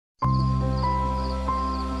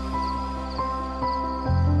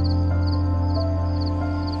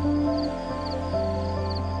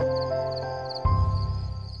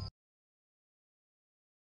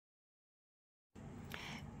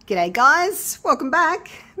G'day guys, welcome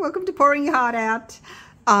back. Welcome to Pouring Your Heart Out.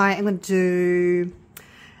 I am going to do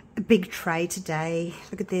a big tray today.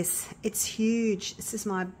 Look at this, it's huge. This is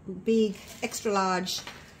my big extra large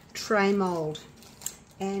tray mold,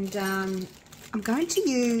 and I'm going to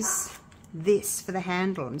use this for the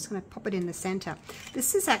handle. I'm just going to pop it in the center.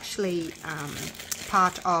 This is actually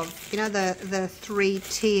part of, you know, the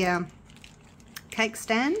 3-tier cake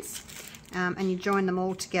stands, and you join them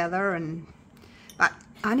all together, but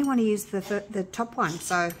I only want to use the top one,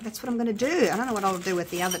 so that's what I'm going to do. I don't know what I'll do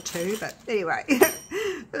with the other two, but anyway,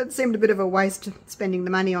 it seemed a bit of a waste spending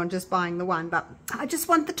the money on just buying the one, but I just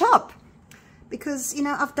want the top because, you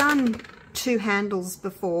know, I've done 2 handles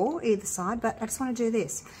before either side, but I just want to do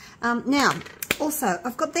this. Now, also,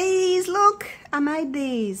 I've got these, look, I made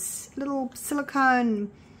these little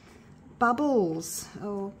silicone bubbles,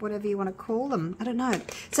 or whatever you want to call them, I don't know.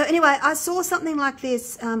 So anyway, I saw something like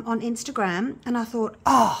this on Instagram, and I thought,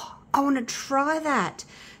 oh, I want to try that.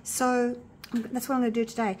 So that's what I'm going to do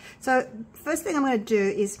today. So first thing I'm going to do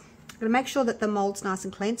is I'm going to make sure that the mold's nice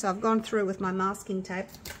and clean. So I've gone through with my masking tape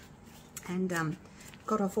and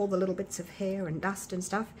got off all the little bits of hair and dust and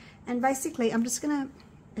stuff, and basically I'm just going to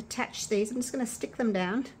attach these. I'm just going to stick them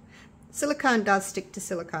down. Silicone does stick to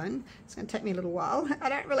silicone. It's going to take me a little while. I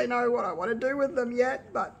don't really know what I want to do with them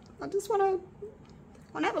yet, but I just want to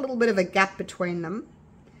have a little bit of a gap between them.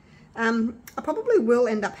 I probably will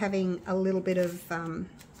end up having a little bit of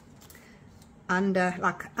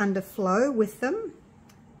underflow with them,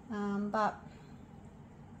 but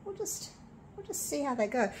we'll just see how they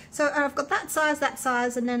go. So I've got that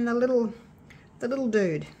size, and then the little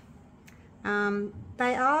dude.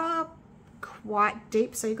 They are quite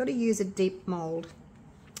deep, so you've got to use a deep mold.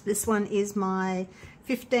 This one is my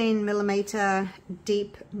 15mm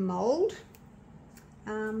deep mold.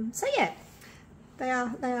 So yeah, they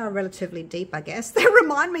are relatively deep, I guess. They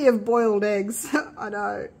remind me of boiled eggs. I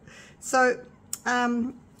know. So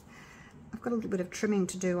I've got a little bit of trimming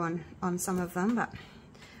to do on some of them, but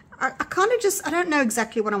I kind of just, I don't know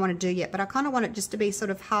exactly what I want to do yet, but I kind of want it just to be sort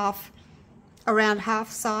of around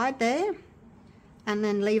half side there, and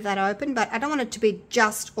then leave that open. But I don't want it to be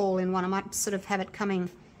just all in one. I might sort of have it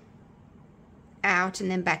coming out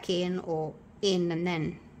and then back in, or in and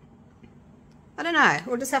then, I don't know.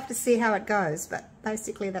 We'll just have to see how it goes. But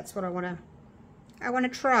basically that's what I want to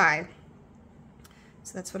try.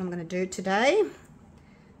 So that's what I'm going to do today.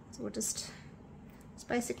 So we'll it's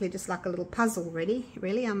basically just like a little puzzle really.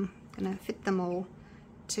 I'm going to fit them all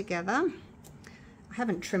together. I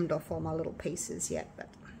haven't trimmed off all my little pieces yet, but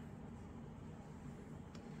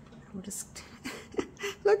we'll just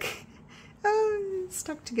look, oh, it's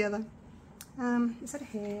stuck together. Is that a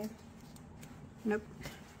hair? Nope.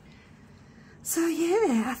 So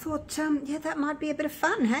yeah, I thought yeah, that might be a bit of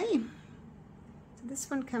fun, hey? So this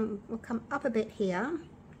one will come up a bit here,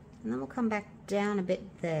 and then we'll come back down a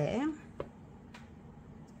bit there.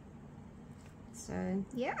 So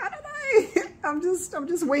yeah, I don't know. I'm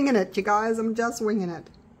just winging it, you guys. I'm just winging it.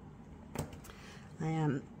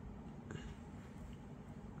 I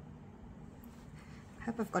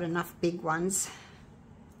hope I've got enough big ones.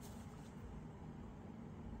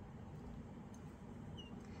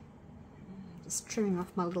 Just trimming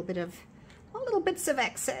off my little bits of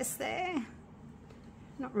excess there.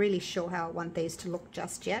 Not really sure how I want these to look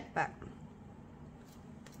just yet, but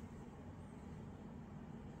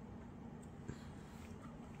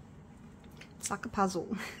it's like a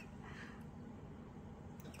puzzle.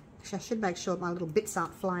 Actually, I should make sure my little bits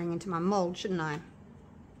aren't flying into my mold, shouldn't I?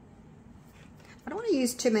 I don't want to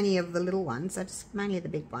use too many of the little ones. I just mainly the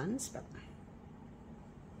big ones, but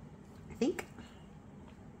I think.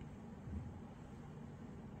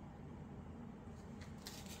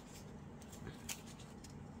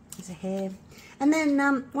 There's a hair. And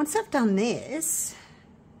then once I've done this,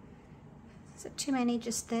 is it too many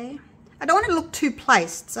just there? I don't want it to look too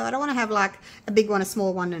placed, so I don't want to have like a big one, a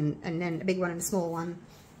small one, and then a big one and a small one.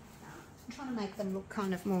 I'm trying to make them look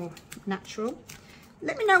kind of more natural.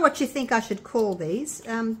 Let me know what you think I should call these.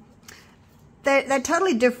 They're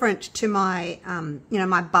totally different to my, you know,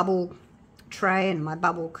 my bubble tray and my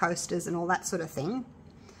bubble coasters and all that sort of thing.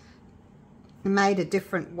 They're made a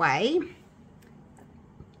different way.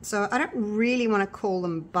 So I don't really want to call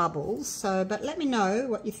them bubbles. So, but let me know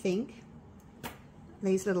what you think.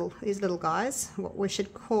 These little guys, what we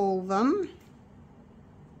should call them.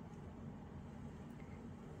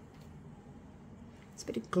 There's a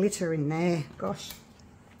bit of glitter in there. Gosh.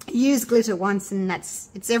 Use glitter once and it's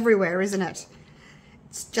everywhere, isn't it?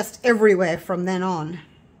 It's just everywhere from then on.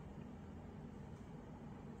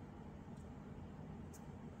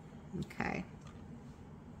 Okay.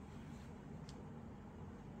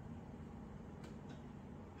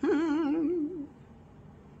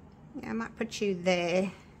 might put you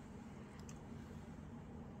there.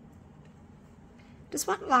 Just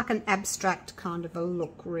want like an abstract kind of a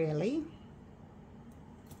look, really.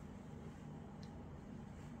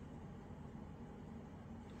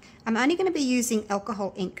 I'm only going to be using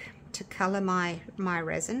alcohol ink to color my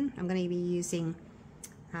resin. I'm going to be using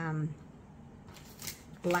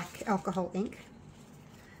black alcohol ink.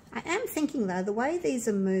 I am thinking though, the way these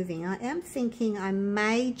are moving, I am thinking I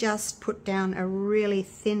may just put down a really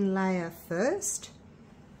thin layer first,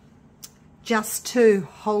 just to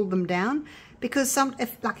hold them down. Because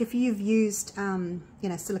if you've used you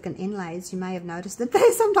know, silicone inlays, you may have noticed that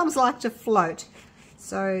they sometimes like to float.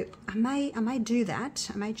 So I may do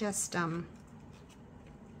that. I may just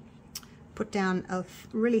put down a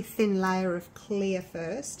really thin layer of clear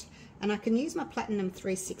first, and I can use my Platinum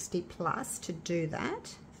 360 Plus to do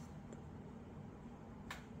that.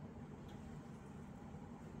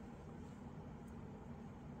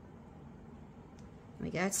 There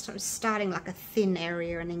we go. It's starting like a thin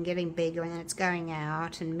area and then getting bigger, and then it's going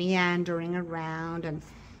out and meandering around, and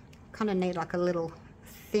kind of need like a little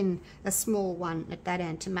thin, a small one at that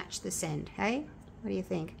end to match this end. Hey, what do you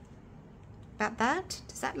think about that?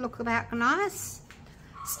 Does that look about nice?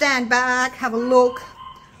 Stand back, have a look.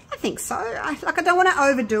 I think so. I don't want to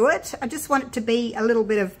overdo it. I just want it to be a little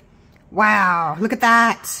bit of, wow, look at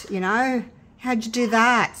that, you know, how'd you do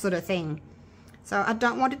that sort of thing. So I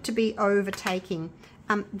don't want it to be overtaking.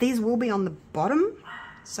 These will be on the bottom,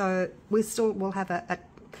 so we still will have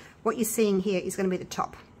what you're seeing here is going to be the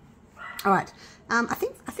top. All right, I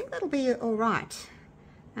think that'll be all right.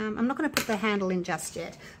 I'm not going to put the handle in just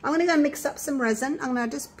yet. I'm going to go mix up some resin. I'm going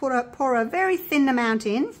to just pour a very thin amount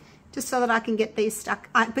in, just so that I can get these stuck,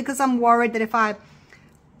 because I'm worried that if I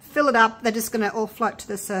fill it up, they're just going to all float to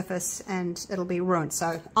the surface and it'll be ruined. So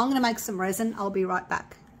I'm going to make some resin. I'll be right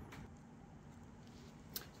back.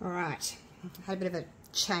 All right, I had a bit of a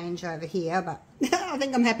change over here, but I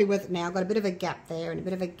think I'm happy with it now. I've got a bit of a gap there and a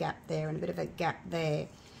bit of a gap there and a bit of a gap there.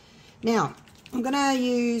 Now I'm going to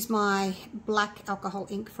use my black alcohol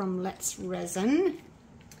ink from Let's Resin.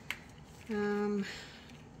 I'm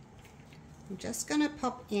just going to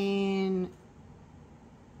pop in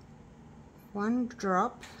one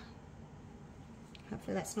drop.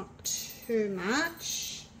 Hopefully that's not too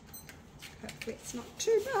much. Hopefully it's not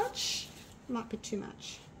too much. It might be too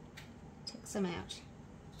much. Take some out.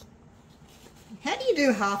 How do you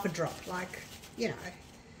do half a drop? Like, you know,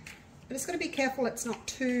 but it's got to be careful it's not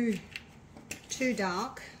too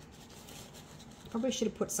dark. Probably should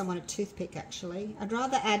have put some on a toothpick actually. I'd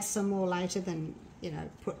rather add some more later than, you know,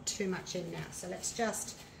 put too much in now. So let's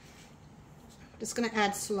just going to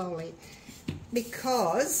add slowly,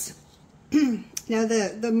 because you know,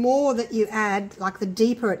 the more that you add, like the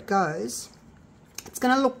deeper it goes, it's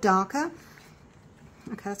going to look darker.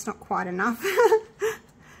 Okay, that's not quite enough.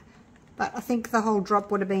 But I think the whole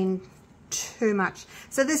drop would have been too much.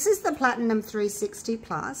 So this is the Platinum 360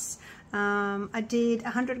 Plus. I did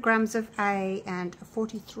 100 grams of A and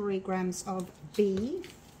 43 grams of B.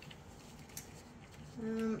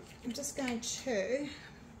 I'm just going to,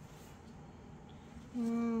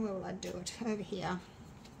 where will I do it? Over here.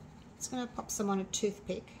 Just going to pop some on a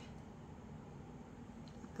toothpick,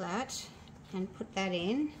 like that, and put that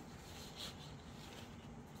in.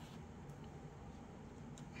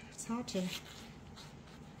 It's hard to,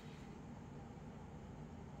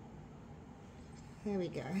 there we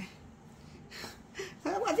go.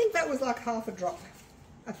 I think that was like half a drop,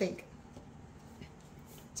 I think.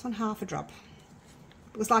 It's on half a drop.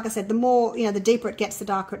 Because like I said, the more, you know, the deeper it gets, the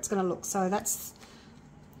darker it's going to look. So that's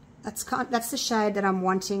the shade that I'm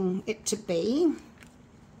wanting it to be. And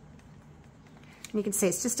you can see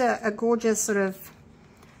it's just a gorgeous sort of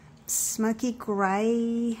smoky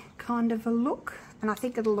grey kind of a look. And I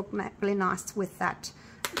think it'll look really nice with that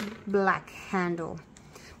black handle.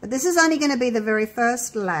 But this is only going to be the very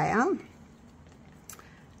first layer.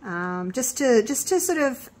 Just to sort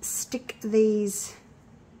of stick these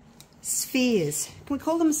spheres. Can we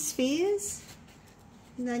call them spheres?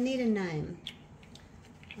 They need a name.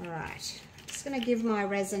 Alright, just going to give my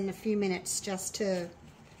resin a few minutes just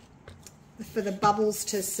for the bubbles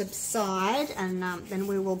to subside, and then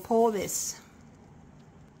we will pour this.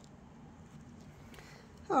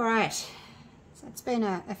 Alright, so it's been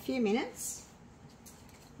a few minutes.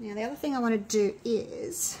 Now the other thing I want to do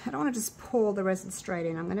is, I don't want to just pour the resin straight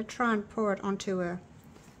in. I'm going to try and pour it onto a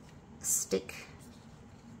stick.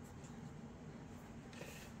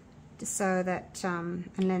 Just so that, and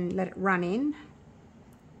then let it run in.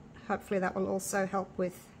 Hopefully that will also help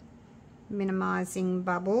with minimizing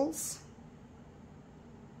bubbles.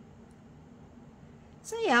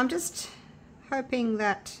 So yeah, I'm just hoping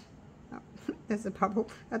that, oh, There's a bubble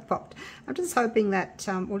that popped. I'm just hoping that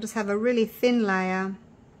we'll just have a really thin layer,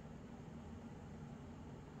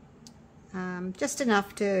 just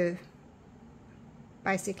enough to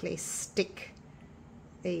basically stick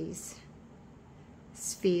these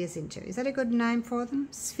spheres into. Is that a good name for them?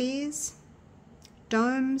 Spheres?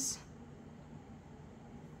 Domes?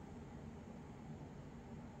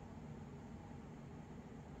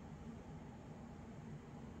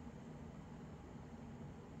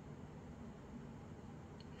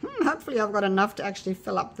 Hopefully I've got enough to actually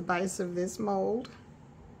fill up the base of this mold.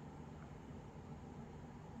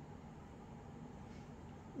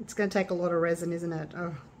 It's going to take a lot of resin, isn't it?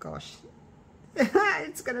 Oh gosh.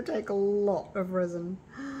 It's going to take a lot of resin.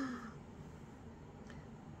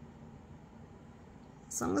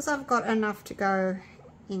 As long as I've got enough to go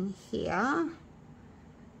in here,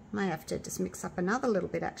 may have to just mix up another little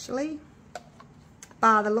bit actually.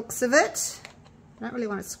 Bar the looks of it. I don't really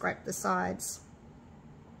want to scrape the sides,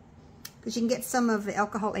 because you can get some of the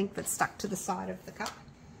alcohol ink that's stuck to the side of the cup.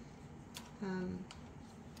 And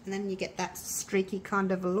then you get that streaky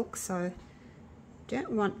kind of a look, so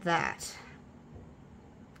don't want that.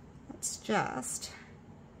 Let's just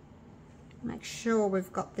make sure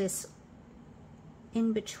we've got this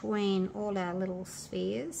in between all our little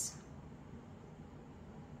spheres.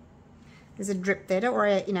 There's a drip there, don't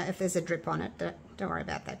worry, you know, if there's a drip on it, don't worry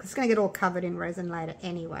about that, because it's going to get all covered in resin later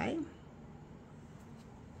anyway.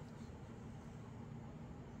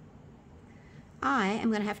 I am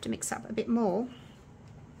going to have to mix up a bit more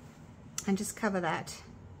and just cover that,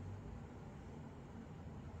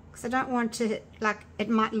 because I don't want to, like, it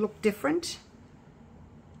might look different,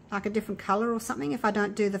 like a different color or something. If I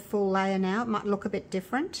don't do the full layer now, it might look a bit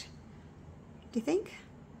different. Do you think?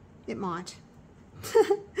 It might.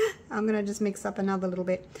 I'm going to just mix up another little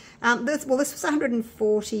bit. This was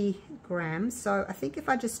 140 grams, so I think if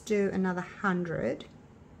I just do another 100,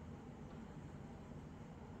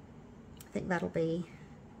 I think that'll be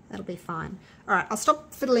fine. All right, I'll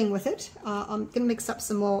stop fiddling with it. I'm going to mix up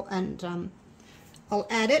some more, and I'll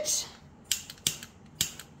add it,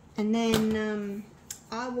 and then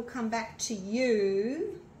I will come back to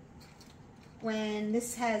you when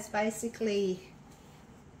this has basically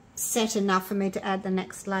set enough for me to add the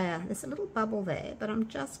next layer. There's a little bubble there, but I'm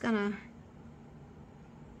just going to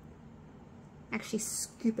actually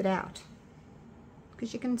scoop it out,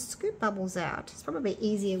 because you can scoop bubbles out. It's probably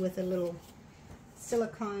easier with a little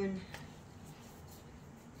silicone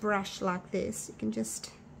brush like this. You can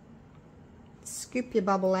just scoop your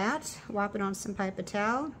bubble out, wipe it on some paper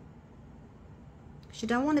towel, because you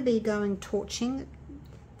don't want to be going torching.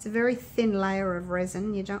 It's a very thin layer of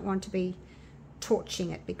resin. You don't want to be torching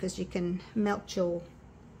it, because you can melt your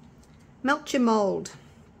mold.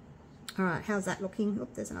 All right, how's that looking?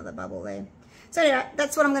 Oop, there's another bubble there. So anyway,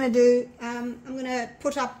 that's what I'm going to do. I'm going to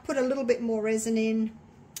put a little bit more resin in,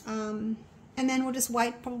 and then we'll just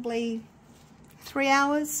wait probably 3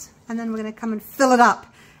 hours, and then we're going to come and fill it up.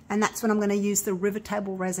 And that's when I'm going to use the river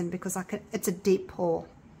table resin, because it's a deep pour,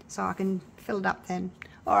 so I can fill it up then.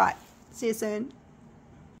 All right, see you soon.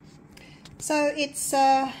 So it's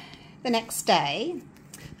the next day,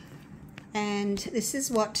 and this is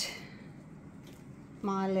what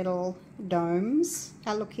my little domes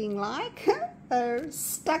are looking like. They're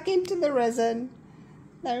stuck into the resin.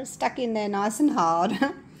 They're stuck in there nice and hard.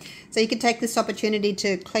 So you can take this opportunity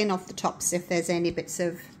to clean off the tops if there's any bits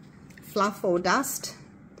of fluff or dust.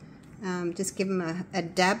 Just give them a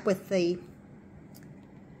dab with the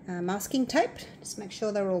masking tape. Just make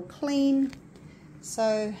sure they're all clean.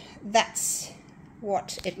 So that's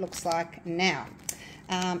what it looks like now.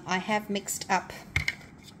 I have mixed up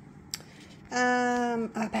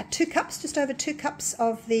about 2 cups, just over 2 cups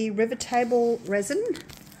of the river table resin,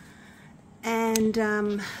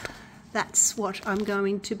 and that's what I'm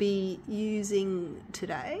going to be using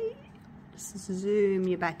today. Just zoom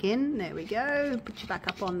you back in, there we go, put you back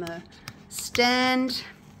up on the stand.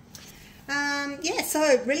 Yeah,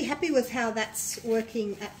 so really happy with how that's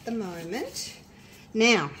working at the moment.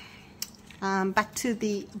 Now, back to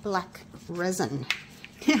the black resin.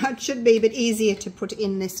 It should be a bit easier to put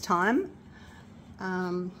in this time,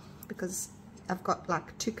 because I've got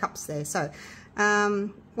like 2 cups there. So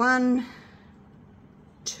 1,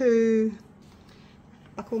 2,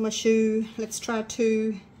 buckle my shoe, let's try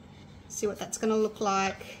 2, see what that's going to look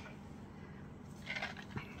like.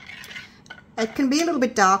 It can be a little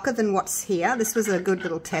bit darker than what's here. This was a good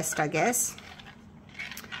little test, I guess.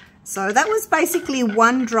 So that was basically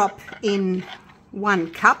 1 drop in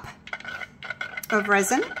 1 cup of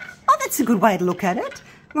resin. Oh, that's a good way to look at it.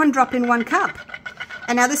 1 drop in 1 cup.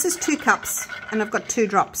 And now this is 2 cups, and I've got 2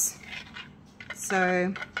 drops.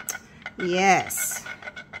 So Yes.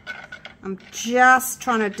 I'm just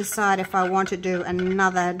trying to decide if I want to do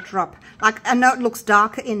another drop. Like, I know it looks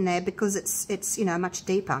darker in there because it's you know, much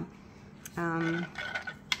deeper.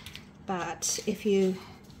 But if you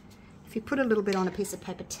put a little bit on a piece of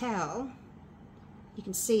paper towel, you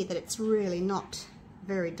can see that it's really not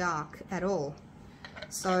very dark at all.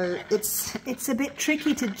 So it's a bit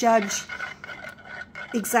tricky to judge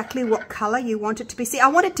exactly what color you want it to be. See, I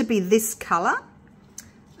want it to be this color.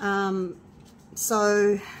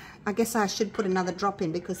 So I guess I should put another drop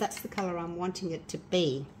in because that's the color I'm wanting it to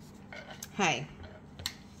be. Hey,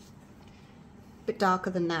 a bit darker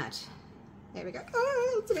than that. There we go.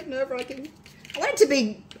 Oh, it's a bit nerve-wracking. I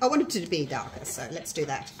want it to be darker, so let's do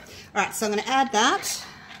that. All right, so I'm going to add that.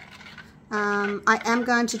 I am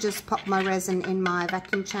going to just pop my resin in my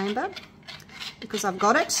vacuum chamber because I've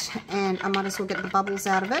got it and I might as well get the bubbles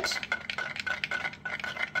out of it.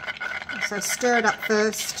 So stir it up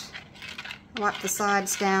first, wipe the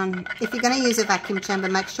sides down. If you're going to use a vacuum chamber,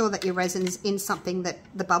 make sure that your resin is in something that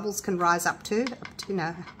the bubbles can rise up to, you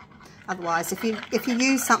know. Otherwise, if you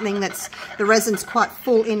use something that's the resin's quite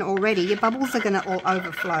full in already, your bubbles are going to all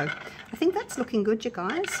overflow. I think that's looking good, you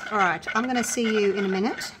guys. All right, I'm going to see you in a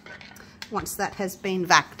minute once that has been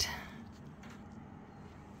vacuumed.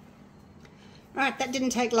 All right, that didn't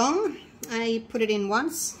take long. I put it in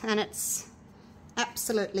once and it's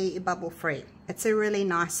absolutely bubble free. It's a really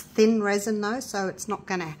nice thin resin though, so it's not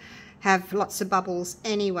going to have lots of bubbles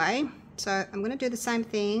anyway. So I'm going to do the same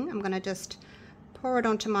thing. I'm going to just pour it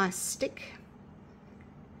onto my stick.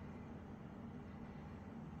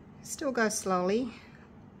 Still go slowly.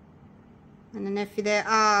 And then if there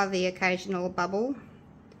are the occasional bubble,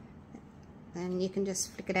 then you can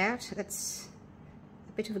just flick it out. That's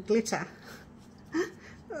a bit of a glitter.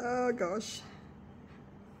 Oh gosh.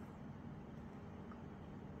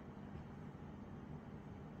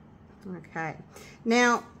 Okay.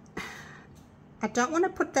 Now, I don't want to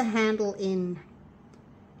put the handle in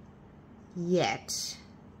yet,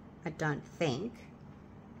 I don't think.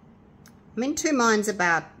 I'm in two minds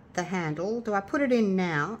about the handle. Do I put it in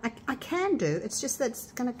now? I can do. It's just that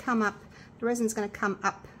it's going to come up, the resin's going to come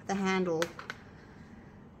up the handle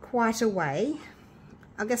quite a way.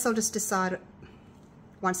 I guess I'll just decide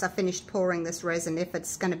once I've finished pouring this resin if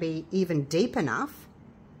it's going to be even deep enough.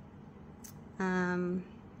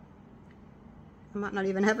 I might not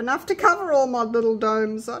even have enough to cover all my little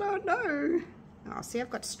domes. I don't know. Oh, see, I've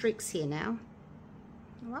got streaks here now.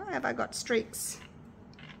 Why have I got streaks?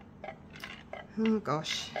 Oh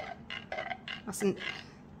gosh, mustn't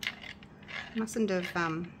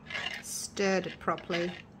have stirred it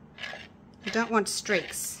properly. You don't want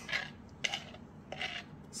streaks.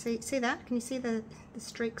 See that? Can you see the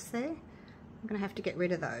streaks there? I'm going to have to get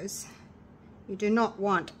rid of those. You do not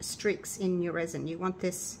want streaks in your resin. You want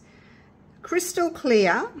this crystal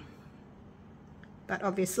clear, but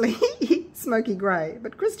obviously smoky grey,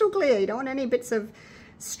 but crystal clear. You don't want any bits of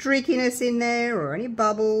streakiness in there or any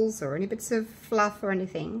bubbles or any bits of fluff or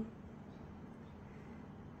anything.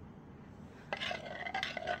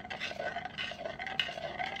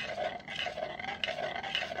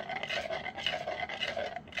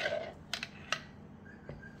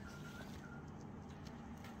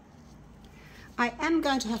 I am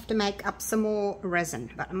going to have to make up some more resin,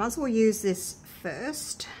 but I might as well use this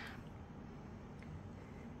first.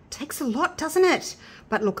 It takes a lot, doesn't it?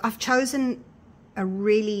 But look, I've chosen a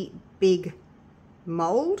really big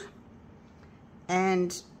mold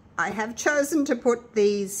and I have chosen to put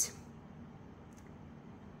these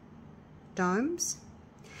domes.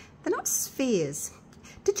 They're not spheres.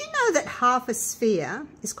 Did you know that half a sphere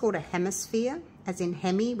is called a hemisphere, as in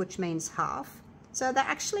hemi, which means half? So they're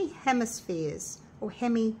actually hemispheres or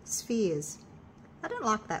hemispheres. I don't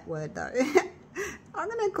like that word though. I'm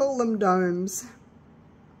going to call them domes.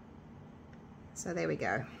 So there we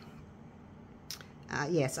go.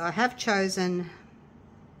 Yes, I have chosen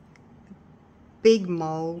a big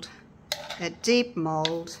mold, a deep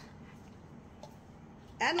mold.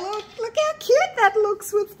 And look how cute that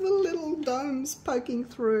looks with the little domes poking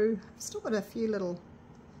through. I've still got a few little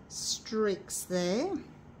streaks there.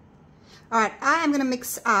 All right, I am going to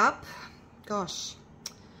mix up, gosh,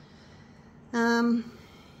 I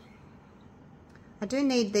do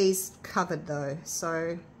need these covered though.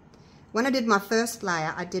 So when I did my first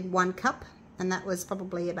layer, I did 1 cup and that was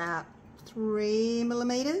probably about 3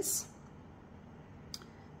 millimeters.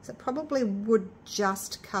 So it probably would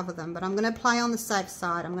just cover them, but I'm going to play on the safe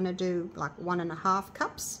side. I'm going to do like 1.5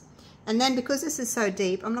 cups. And then because this is so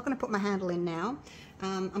deep, I'm not going to put my handle in now.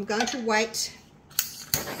 I'm going to wait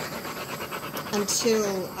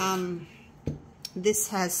until this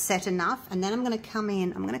has set enough, and then I'm going to come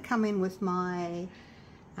in with my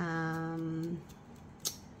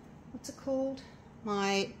what's it called,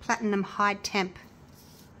 my platinum high temp.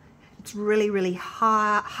 It's really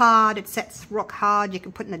hard. It sets rock hard. You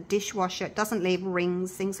can put in a dishwasher. It doesn't leave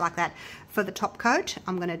rings, things like that. For the top coat,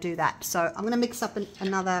 I'm going to do that. So I'm going to mix up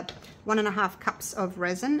another 1.5 cups of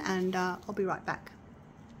resin, and I'll be right back.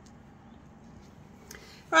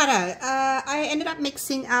 Righto, I ended up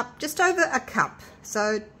mixing up just over a cup.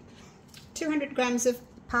 So 200 grams of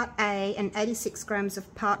part A and 86 grams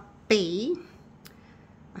of part B.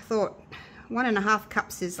 I thought 1.5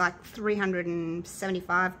 cups is like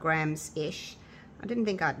 375 grams-ish. I didn't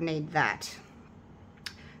think I'd need that.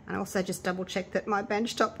 And I also just double checked that my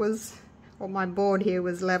bench top was, or my board here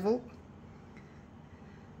was level.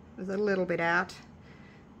 It was a little bit out.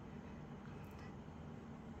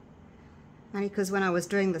 Only because when I was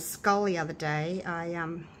doing the skull the other day,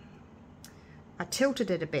 I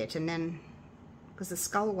tilted it a bit, and then, because the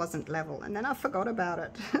skull wasn't level, and then I forgot about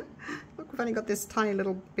it. Look, we've only got this tiny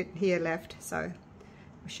little bit here left, so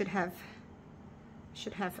we should have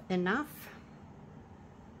enough.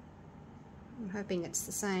 I'm hoping it's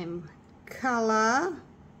the same color.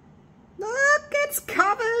 Look, it's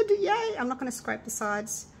covered! Yay! I'm not going to scrape the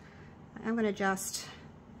sides. I'm going to just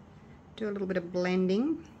do a little bit of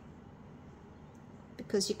blending,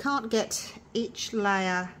 because you can't get each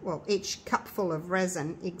layer, well, each cupful of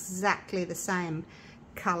resin exactly the same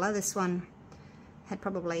color. This one had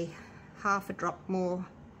probably half a drop more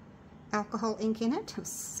alcohol ink in it. It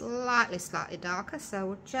was slightly darker, so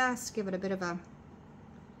we'll just give it a bit of a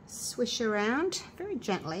swish around very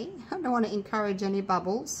gently. I don't want to encourage any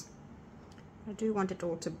bubbles. I do want it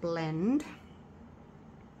all to blend.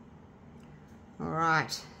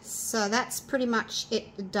 Alright, so that's pretty much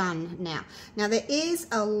it done now. Now there is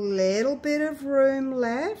a little bit of room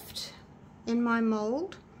left in my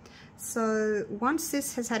mold. So once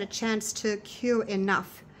this has had a chance to cure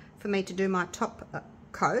enough for me to do my top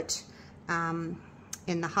coat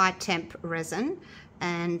in the high temp resin,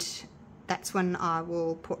 and that's when I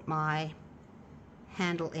will put my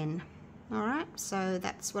handle in. Alright, so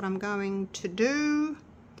that's what I'm going to do.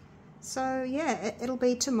 So yeah, it'll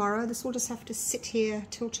be tomorrow. This will just have to sit here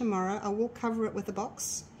till tomorrow. I will cover it with a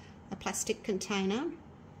box, a plastic container,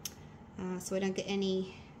 so we don't get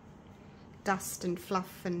any dust and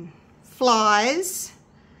fluff and flies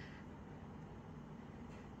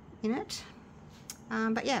in it.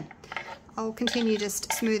 But yeah, I'll continue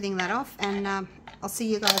just smoothing that off, and I'll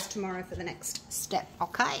see you guys tomorrow for the next step,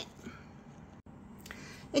 okay?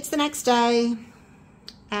 It's the next day,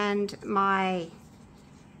 and my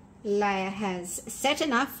layer has set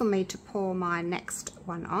enough for me to pour my next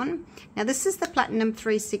one on. Now this is the Platinum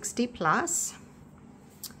 360 Plus,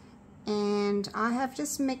 and I have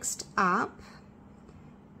just mixed up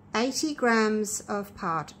 80 grams of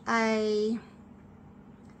part A,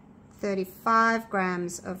 35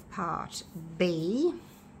 grams of part B,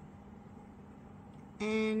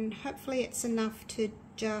 and hopefully it's enough to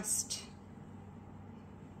just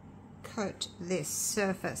coat this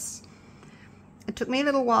surface. It took me a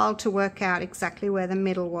little while to work out exactly where the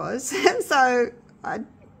middle was, so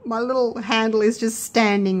my little handle is just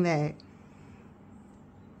standing there.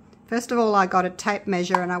 First of all, I got a tape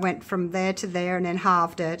measure and I went from there to there and then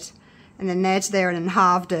halved it, and then there to there and then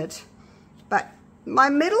halved it. But my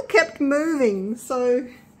middle kept moving, so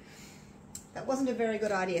that wasn't a very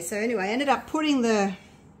good idea. So anyway, I ended up putting the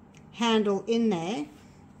handle in there,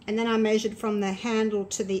 and then I measured from the handle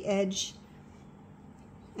to the edge,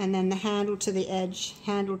 and then the handle to the edge,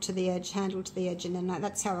 handle to the edge, handle to the edge, and then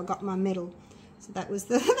that's how I got my middle. So that was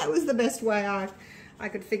the best way I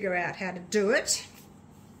could figure out how to do it. So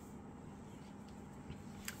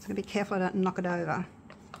I'm gonna be careful I don't knock it over.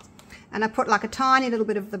 And I put like a tiny little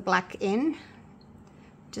bit of the black in,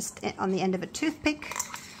 just on the end of a toothpick.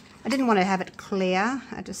 I didn't want to have it clear.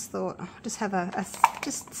 I just thought I'll just have a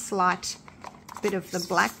just slight bit of the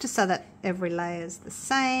black, just so that every layer is the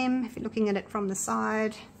same if you're looking at it from the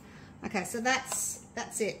side. Okay, so that's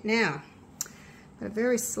it. Now I'm going to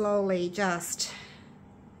very slowly, just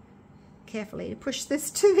carefully push this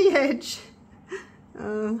to the edge.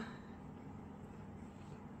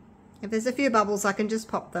 If there's a few bubbles, I can just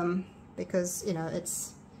pop them, because you know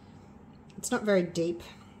it's not very deep.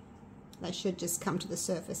 They should just come to the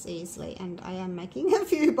surface easily, and I am making a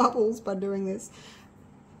few bubbles by doing this.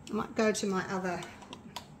 I might go to my other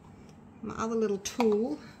little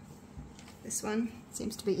tool. This one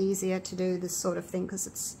seems to be easier to do this sort of thing, because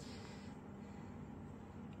it's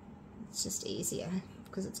just easier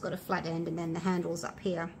because it's got a flat end and then the handle's up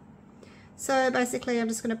here. So basically I'm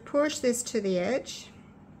just going to push this to the edge,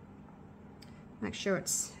 Make sure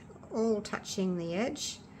it's all touching the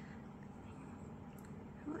edge.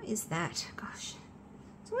 What is that? Gosh,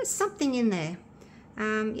 there's always something in there.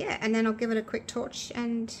 Yeah, and then I'll give it a quick torch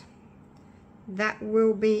and that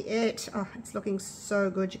will be it. Oh, it's looking so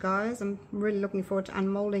good, you guys. I'm really looking forward to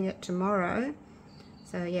unmolding it tomorrow.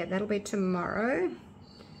 So yeah, that'll be tomorrow.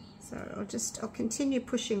 So I'll continue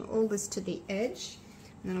pushing all this to the edge,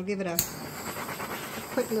 and then I'll give it a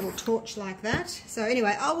quick little torch like that. So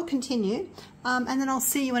anyway, I will continue, and then I'll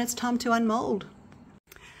see you when it's time to unmold.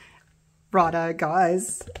 Righto,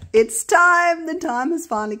 guys, it's time. The time has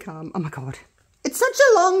finally come. Oh my God. It's such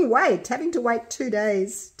a long wait, having to wait 2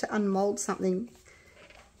 days to unmold something.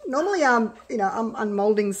 Normally, you know, I'm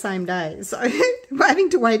unmolding same day, so having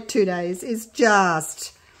to wait 2 days is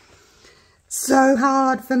just so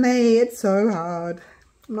hard for me. It's so hard.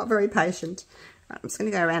 I'm not very patient. Right, I'm just going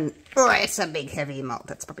to go around. Oh, it's a big heavy mold.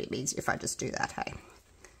 That's probably easier if I just do that, hey?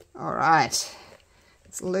 All right.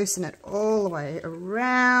 Let's loosen it all the way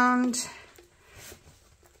around.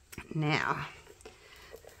 Now,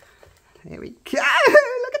 there we go.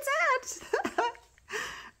 Look at that.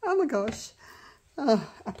 Oh my gosh. Oh,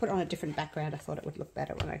 I put it on a different background. I thought it would look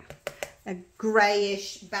better on a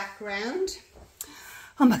greyish background.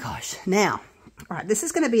 Oh my gosh. Now, all right, this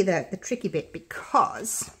is going to be the tricky bit,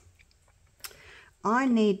 because I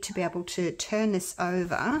need to be able to turn this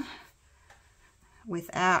over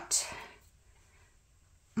without...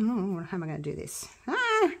 Oh, how am I going to do this?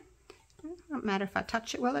 Doesn't matter if I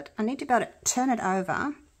touch it, will it? I need to be able to turn it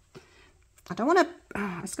over. I don't want to,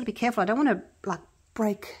 I just got to be careful. I don't want to like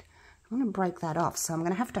break, I want to break that off. So I'm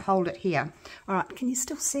going to have to hold it here. All right, can you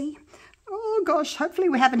still see? Oh gosh, hopefully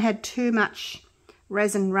we haven't had too much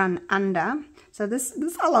resin run under. So this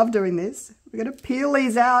I love doing this. We're going to peel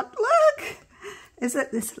these out. Look, this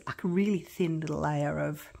is like a really thin little layer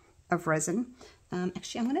of resin.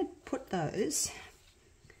 Actually, I'm going to put those,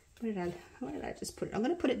 where did I just put it? I'm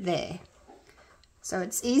going to put it there. So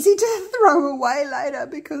it's easy to throw away later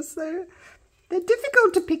because they're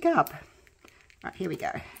difficult to pick up. Right, here we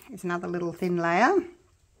go. Here's another little thin layer.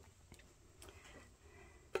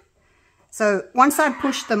 So once I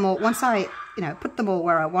pushed them all, once I, you know, put them all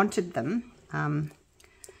where I wanted them, and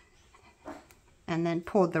then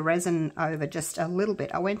poured the resin over just a little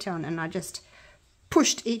bit, I went on and I just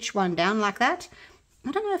pushed each one down like that.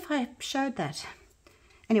 I don't know if I showed that.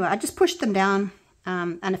 Anyway, I just pushed them down.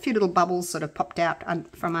 And a few little bubbles sort of popped out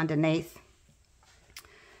from underneath.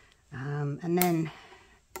 And then,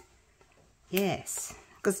 yes,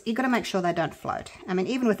 because you've got to make sure they don't float. I mean,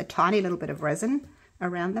 even with a tiny little bit of resin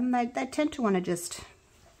around them, they tend to want to just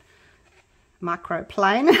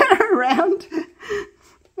microplane around.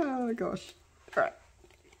 Oh, gosh. All right.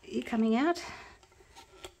 Are you coming out?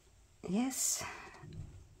 Yes.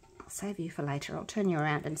 I'll save you for later. I'll turn you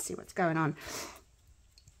around and see what's going on.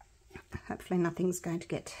 Hopefully nothing's going to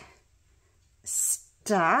get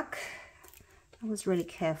stuck. I was really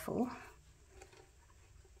careful.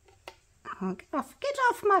 Oh, get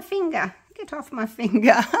off my finger. Get off my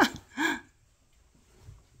finger.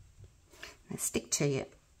 They stick to you.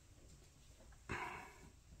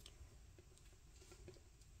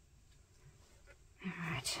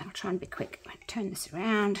 Alright, I'll try and be quick. I'll turn this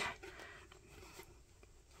around.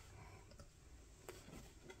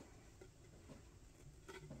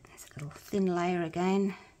 Little thin layer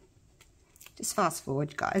again. Just fast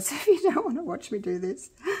forward, guys, if you don't want to watch me do this.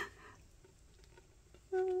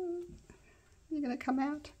 You're going to come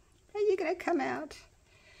out? Are you going to come out?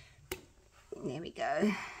 There we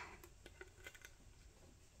go.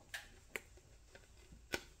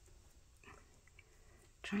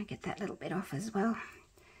 Try and get that little bit off as well.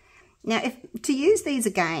 Now, to use these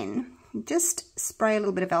again, just spray a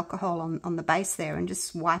little bit of alcohol on the base there and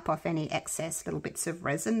just wipe off any excess little bits of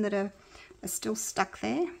resin that are still stuck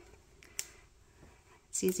there.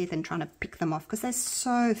 It's easier than trying to pick them off because they're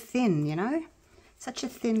so thin, you know. Such a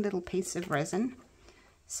thin little piece of resin.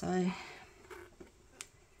 So,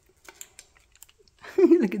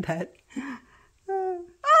 look at that.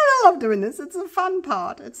 I love doing this. It's a fun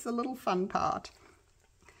part. It's the little fun part.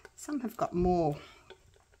 Some have got more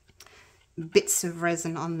bits of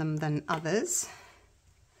resin on them than others.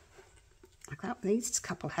 Like that, these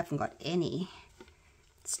couple haven't got any.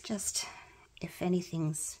 It's just if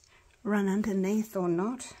anything's run underneath or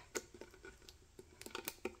not.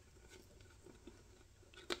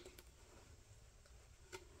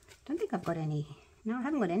 Don't think I've got any. No, I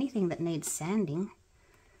haven't got anything that needs sanding.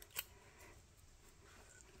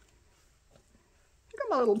 Look at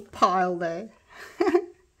my little pile there.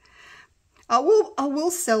 I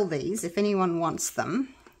will sell these if anyone wants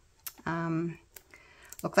them.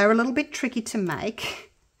 Look, they're a little bit tricky to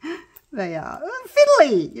make. They are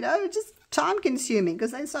fiddly, you know, just time consuming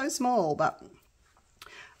because they're so small. But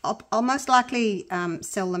I'll most likely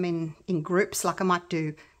sell them in groups. Like I might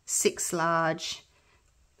do 6 large,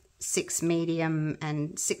 6 medium,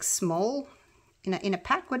 and 6 small in a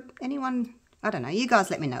pack. Would anyone, I don't know, you guys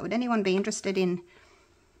let me know. Would anyone be interested in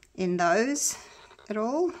those at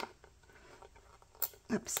all?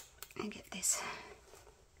 Oops, let me get this.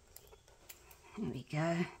 There we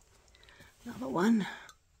go. Another one.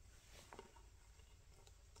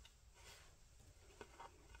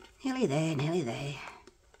 Nearly there, nearly there.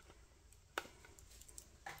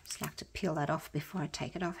 Just like to peel that off before I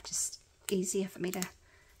take it off. Just easier for me to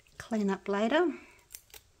clean up later.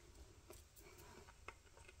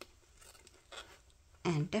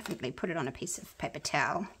 And definitely put it on a piece of paper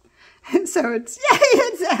towel. So it's, yay,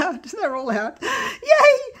 it's out. They're all out.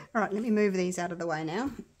 Yay! All right, let me move these out of the way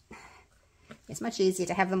now. It's much easier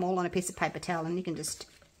to have them all on a piece of paper towel, and you can just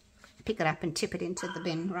pick it up and tip it into the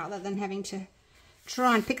bin rather than having to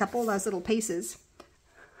try and pick up all those little pieces.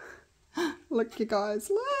 Look, you guys,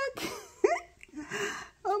 look.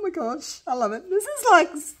 Oh my gosh, I love it. This is like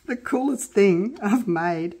the coolest thing I've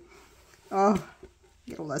made. Oh,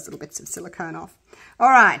 get all those little bits of silicone off. All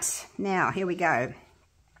right, now here we go.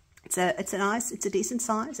 It's a nice, it's a decent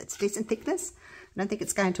size, it's a decent thickness. I don't think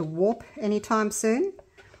it's going to warp anytime soon.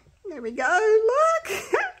 There we go, look.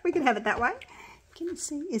 We can have it that way. Can you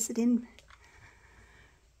see, is it in?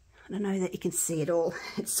 I don't know that you can see it all.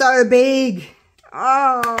 It's so big.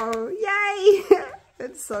 Oh, yay.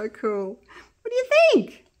 It's so cool. What do you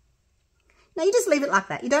think? Now you just leave it like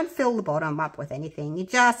that. You don't fill the bottom up with anything. You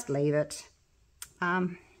just leave it.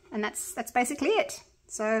 And that's basically it.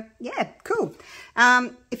 So yeah, cool.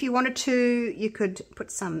 If you wanted to, you could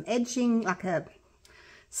put some edging, like a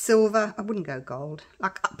silver. I wouldn't go gold.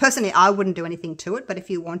 Like personally, I wouldn't do anything to it, but if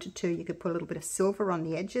you wanted to, you could put a little bit of silver on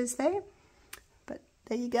the edges there. But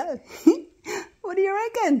there you go. What do you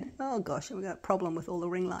reckon? Oh gosh, we've got a problem with all the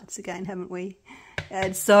ring lights again, haven't we?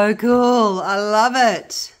 It's so cool. I love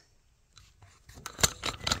it.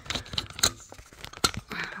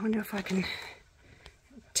 I wonder if I can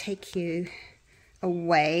take you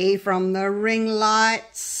away from the ring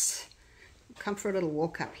lights. Come for a little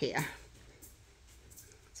walk up here.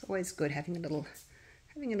 It's always good having a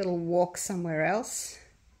little walk somewhere else.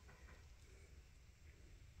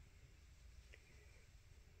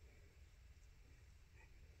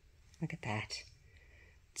 Look at that.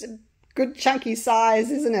 It's a good chunky size,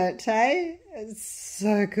 isn't it, hey? It's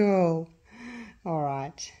so cool. All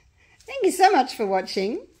right. Thank you so much for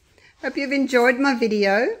watching. Hope you've enjoyed my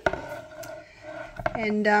video.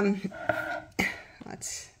 And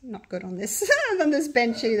it's not good on this on this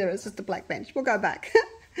bench either. It's just a black bench. We'll go back.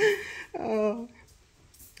 Oh,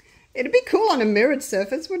 it'd be cool on a mirrored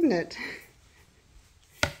surface, wouldn't it?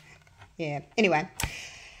 Yeah. Anyway,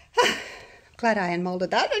 glad I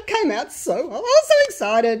unmolded that. It came out so well. I was so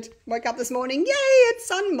excited. Woke up this morning. Yay! It's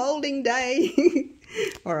unmolding day.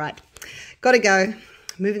 All right, gotta go.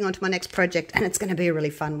 Moving on to my next project, and it's going to be a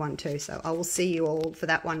really fun one too. So I will see you all for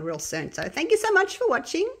that one real soon. So thank you so much for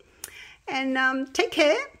watching, and take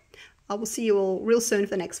care. I will see you all real soon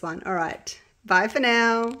for the next one. All right. Bye for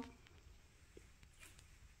now.